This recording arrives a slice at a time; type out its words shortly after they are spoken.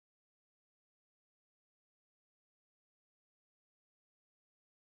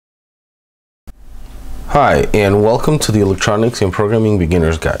Hi, and welcome to the Electronics and Programming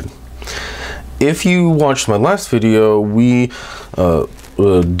Beginner's Guide. If you watched my last video, we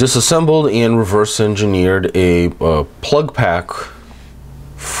disassembled and reverse engineered a plug pack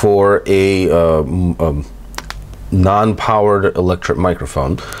for a non-powered electric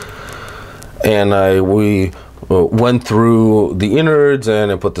microphone. And we went through the innards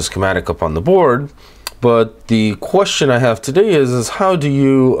and I put the schematic up on the board. But the question I have today is how do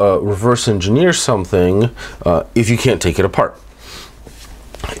you reverse engineer something if you can't take it apart?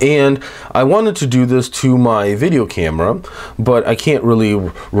 And I wanted to do this to my video camera, but I can't really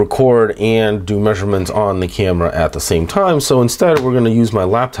record and do measurements on the camera at the same time. So instead, we're going to use my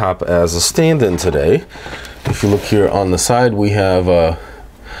laptop as a stand-in today. If you look here on the side, we have a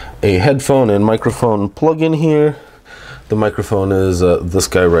headphone and microphone plug-in here. The microphone is this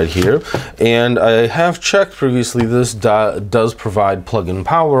guy right here, and I have checked previously this does provide plug-in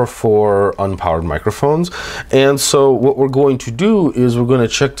power for unpowered microphones. And so what we're going to do is we're going to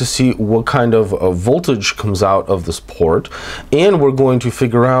check to see what kind of voltage comes out of this port, and we're going to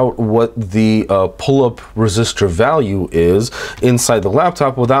figure out what the pull-up resistor value is inside the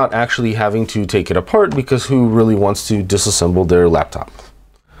laptop without actually having to take it apart, because who really wants to disassemble their laptop?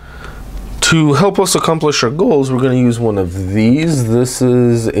 To help us accomplish our goals, we're going to use one of these. This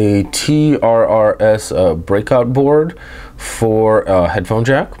is a TRRS breakout board for a headphone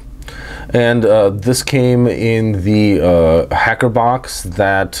jack. And this came in the hacker box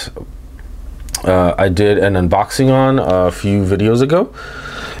that I did an unboxing on a few videos ago.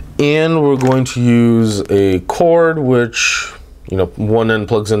 And we're going to use a cord which, one end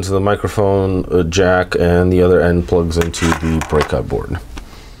plugs into the microphone jack and the other end plugs into the breakout board.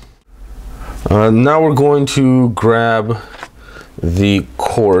 Now we're going to grab the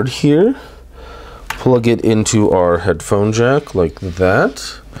cord here, plug it into our headphone jack like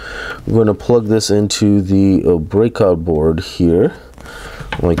that. We're going to plug this into the breakout board here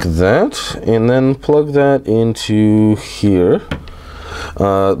like that, and then plug that into here.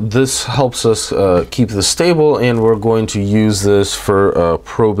 This helps us keep this stable, and we're going to use this for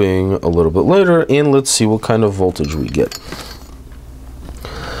probing a little bit later, and let's see what kind of voltage we get.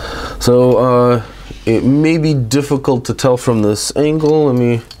 So it may be difficult to tell from this angle. Let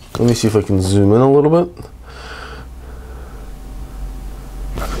me see if I can zoom in a little bit.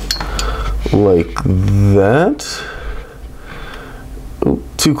 Like that. Oh,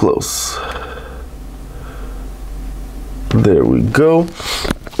 too close. There we go.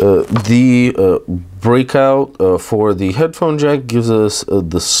 The breakout for the headphone jack gives us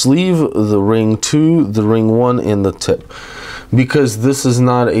the sleeve, the ring 2, the ring 1, and the tip. Because this is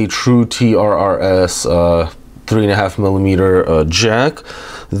not a true TRRS 3.5mm jack,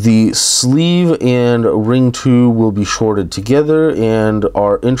 the sleeve and ring 2 will be shorted together, and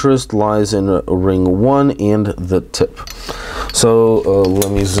our interest lies in ring 1 and the tip. So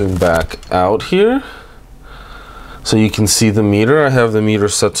let me zoom back out here. So you can see the meter. I have the meter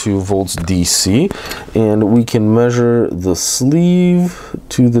set to volts DC, and we can measure the sleeve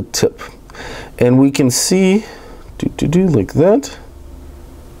to the tip. And we can see like that,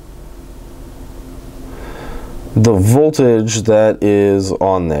 the voltage that is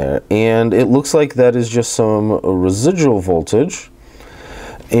on there, and it looks like that is just some residual voltage.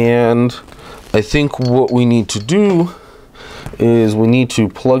 And I think what we need to do is we need to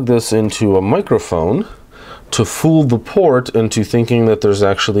plug this into a microphone to fool the port into thinking that there's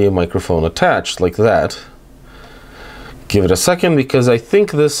actually a microphone attached like that. Give it a second, because I think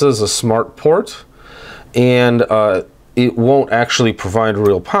this is a smart port, and it won't actually provide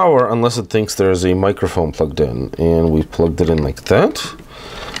real power unless it thinks there's a microphone plugged in. And we plugged it in like that.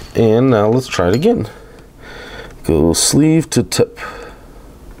 And now let's try it again. Go sleeve to tip.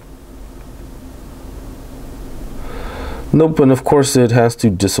 Nope, and of course it has to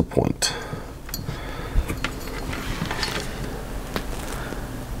disappoint.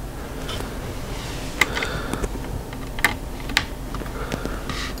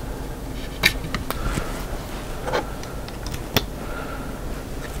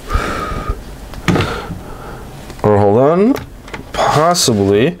 Or hold on,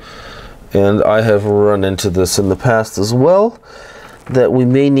 possibly, and I have run into this in the past as well, that we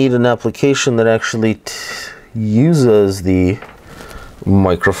may need an application that actually uses the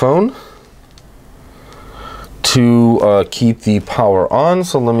microphone to keep the power on.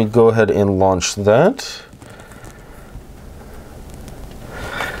 So let me go ahead and launch that.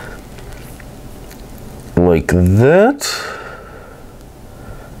 Like that.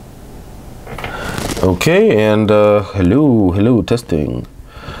 Okay, and hello, testing.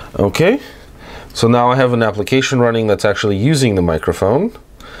 Okay, so now I have an application running that's actually using the microphone.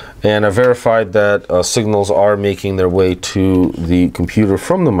 And I verified that signals are making their way to the computer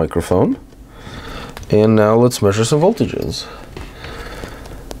from the microphone. And now let's measure some voltages.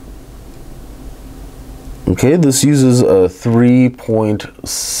 Okay, this uses a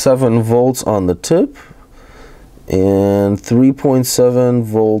 3.7 volts on the tip and 3.7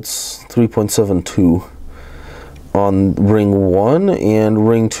 volts, 3.72 on ring 1, and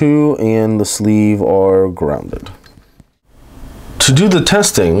ring 2 and the sleeve are grounded. To do the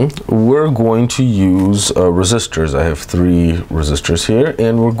testing, we're going to use resistors. I have 3 resistors here,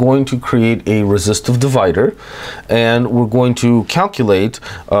 and we're going to create a resistive divider, and we're going to calculate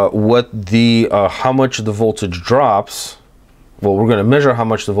how much the voltage drops. Well, we're going to measure how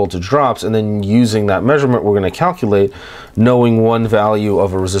much the voltage drops, and then using that measurement, we're going to calculate, knowing one value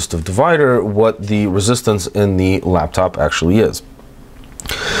of a resistive divider, what the resistance in the laptop actually is.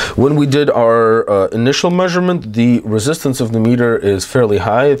 When we did our initial measurement, the resistance of the meter is fairly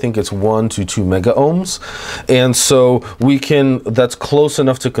high. I think it's 1 to 2 mega ohms. And so that's close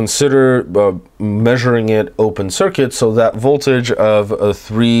enough to consider measuring it open circuit, so that voltage of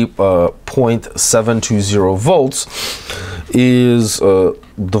 3.720 volts is the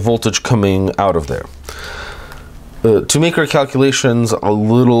voltage coming out of there. To make our calculations a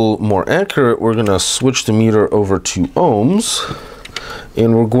little more accurate, we're going to switch the meter over to ohms.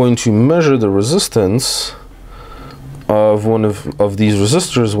 And we're going to measure the resistance of one of these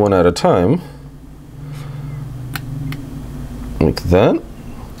resistors one at a time, like that.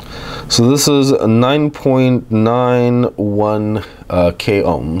 So this is 9.91 k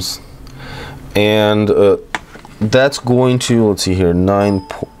ohms, and that's going to, let's see here,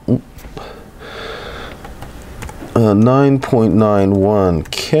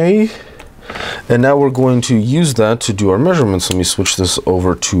 9.91 k. And now we're going to use that to do our measurements. Let me switch this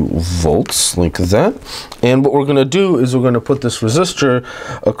over to volts, like that. And what we're going to do is we're going to put this resistor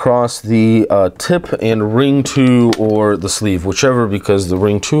across the tip and ring 2 or the sleeve, whichever, because the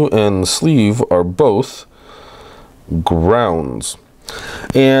ring 2 and the sleeve are both grounds.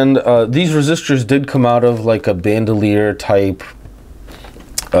 And these resistors did come out of like a bandolier type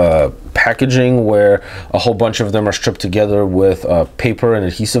packaging, where a whole bunch of them are stripped together with paper and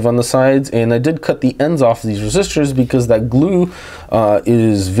adhesive on the sides. And I did cut the ends off these resistors because that glue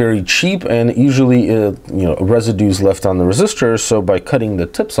is very cheap, and usually residues left on the resistor. So by cutting the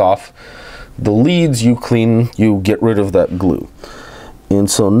tips off, the leads you get rid of that glue. And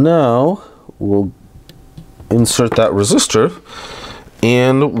so now we'll insert that resistor,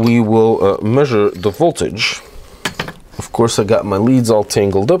 and we will measure the voltage. Of course, I got my leads all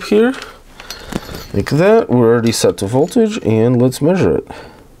tangled up here, like that. We're already set to voltage, and let's measure it.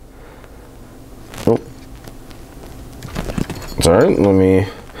 Oh, sorry, let me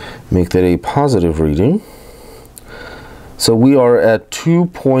make that a positive reading. So we are at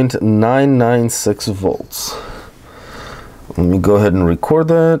 2.996 volts. Let me go ahead and record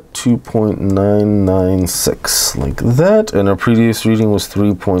that, 2.996, like that. And our previous reading was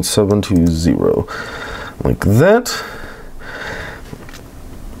 3.720, like that.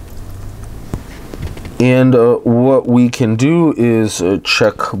 And what we can do is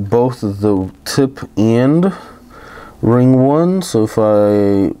check both the tip and ring 1. So if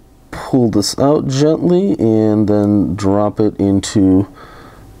I pull this out gently and then drop it into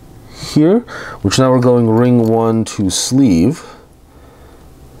here, which now we're going ring 1 to sleeve,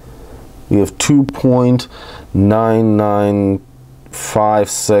 we have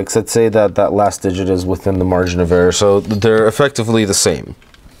 2.9956. I'd say that that last digit is within the margin of error, so they're effectively the same.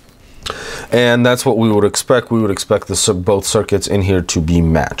 And that's what we would expect. We would expect both circuits in here to be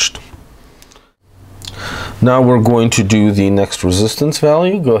matched. Now we're going to do the next resistance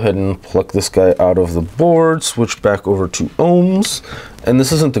value. Go ahead and pluck this guy out of the board, switch back over to ohms. And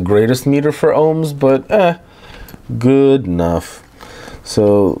this isn't the greatest meter for ohms, but good enough.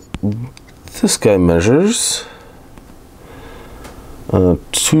 So this guy measures no,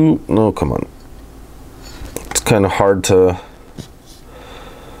 come on. It's kind of hard to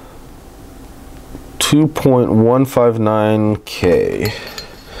 2.159 K.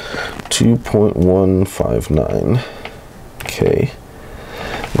 2.159 K,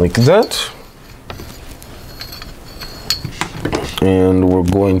 like that. And we're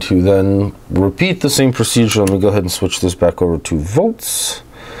going to then repeat the same procedure. Let me go ahead and switch this back over to volts.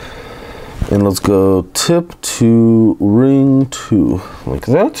 And let's go tip to ring 2, like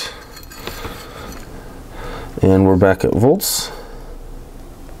that. And we're back at volts,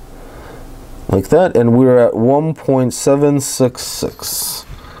 like that. And we're at 1.766.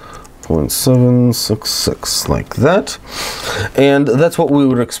 0.766, like that. And that's what we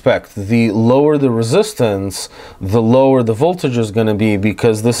would expect. The lower the resistance, the lower the voltage is going to be,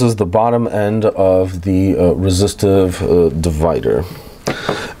 because this is the bottom end of the resistive divider.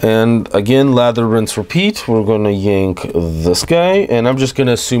 And again, lather, rinse, repeat. We're going to yank this guy, and I'm just going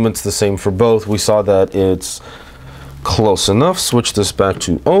to assume it's the same for both. We saw that it's close enough. Switch this back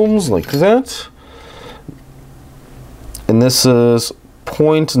to ohms, like that. And this is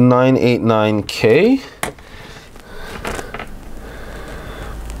 0.989K.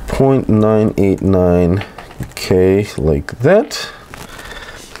 0.989K, like that.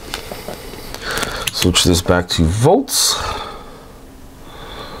 Switch this back to volts.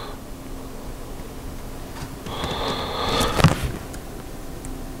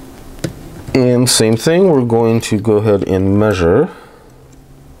 And same thing, we're going to go ahead and measure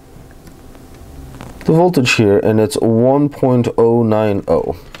the voltage here, and it's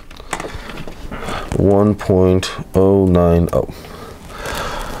 1.090. 1.090.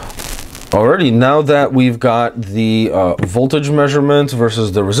 Alrighty, now that we've got the voltage measurement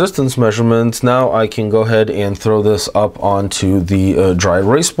versus the resistance measurement, now I can go ahead and throw this up onto the dry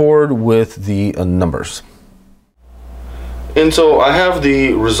erase board with the numbers. And so I have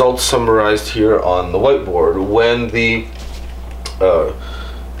the results summarized here on the whiteboard. When the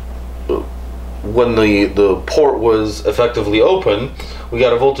port was effectively open, we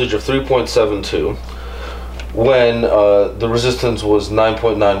got a voltage of 3.72. When the resistance was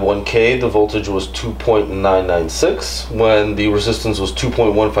 9.91K, the voltage was 2.996. When the resistance was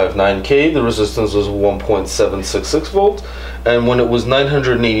 2.159K, the resistance was 1.766 volts. And when it was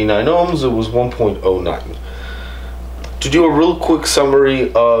 989 ohms, it was 1.09. To do a real quick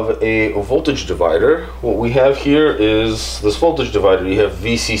summary of a voltage divider, what we have here is this voltage divider. You have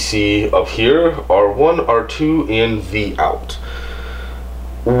VCC up here, R1, R2, and V out.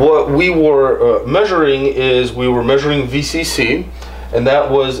 What we were measuring is we were measuring VCC, and that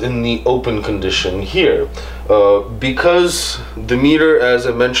was in the open condition here. Because the meter, as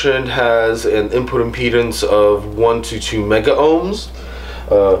I mentioned, has an input impedance of 1 to 2 mega ohms,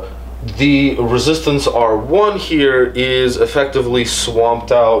 the resistance R1 here is effectively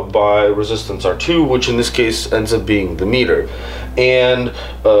swamped out by resistance R2, which in this case ends up being the meter. And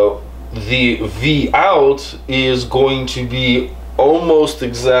the V out is going to be almost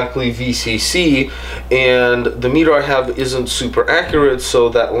exactly VCC, and the meter I have isn't super accurate, so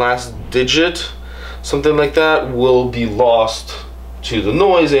that last digit, something like that, will be lost to the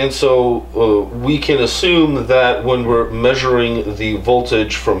noise. And so we can assume that when we're measuring the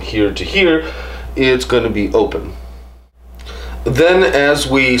voltage from here to here, it's going to be open. Then as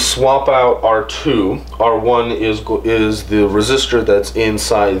we swap out R2, R1 is the resistor that's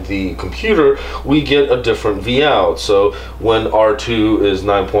inside the computer, we get a different V out. So when R2 is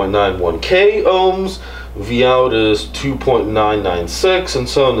 9.91K ohms, V out is 2.996, and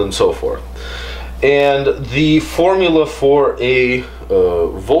so on and so forth. And the formula for a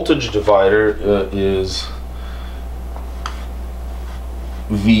voltage divider is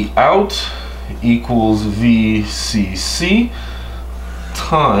V out equals VCC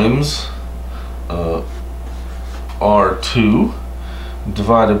times R2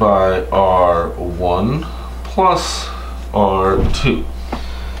 divided by R1 plus R2.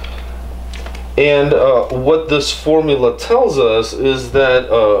 And what this formula tells us is that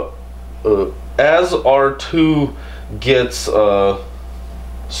as R2 gets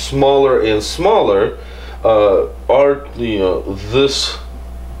smaller and smaller, this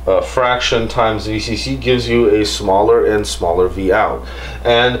fraction times VCC gives you a smaller and smaller V out.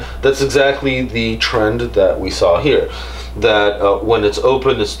 And that's exactly the trend that we saw here. That when it's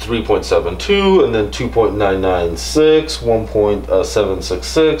open, it's 3.72, and then 2.996,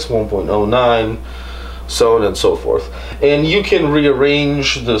 1.766, 1.09, so on and so forth. And you can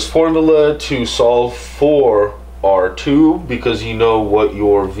rearrange this formula to solve for R2, because you know what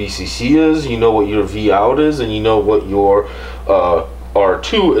your VCC is, you know what your V out is, and you know what your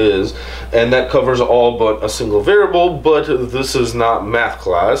R2 is, and that covers all but a single variable. But this is not math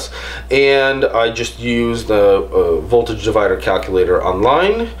class, and I just used a voltage divider calculator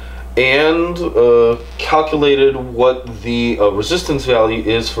online and calculated what the resistance value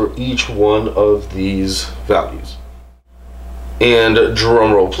is for each one of these values. And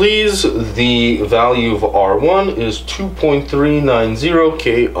drum roll please, the value of R1 is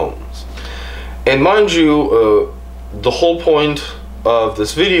 2.390K ohms. And mind you, the whole point of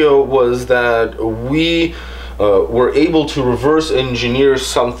this video was that we we're able to reverse engineer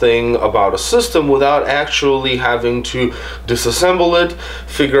something about a system without actually having to disassemble it,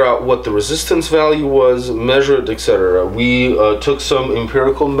 figure out what the resistance value was, measure it, etc. We took some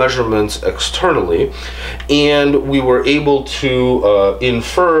empirical measurements externally, and we were able to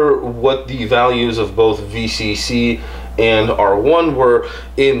infer what the values of both VCC and R1 were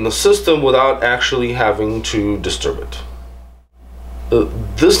in the system without actually having to disturb it.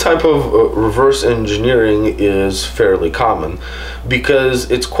 This type of reverse engineering is fairly common because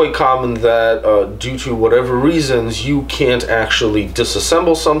it's quite common that due to whatever reasons you can't actually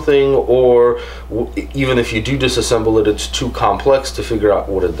disassemble something, or even if you do disassemble it, it's too complex to figure out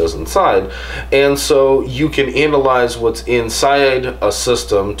what it does inside. And so you can analyze what's inside a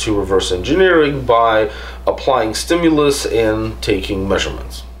system to reverse engineering by applying stimulus and taking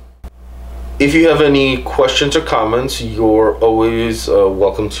measurements. If you have any questions or comments, you're always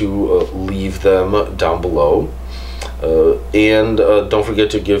welcome to leave them down below. And don't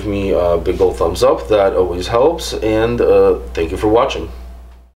forget to give me a big old thumbs up. That always helps. And thank you for watching.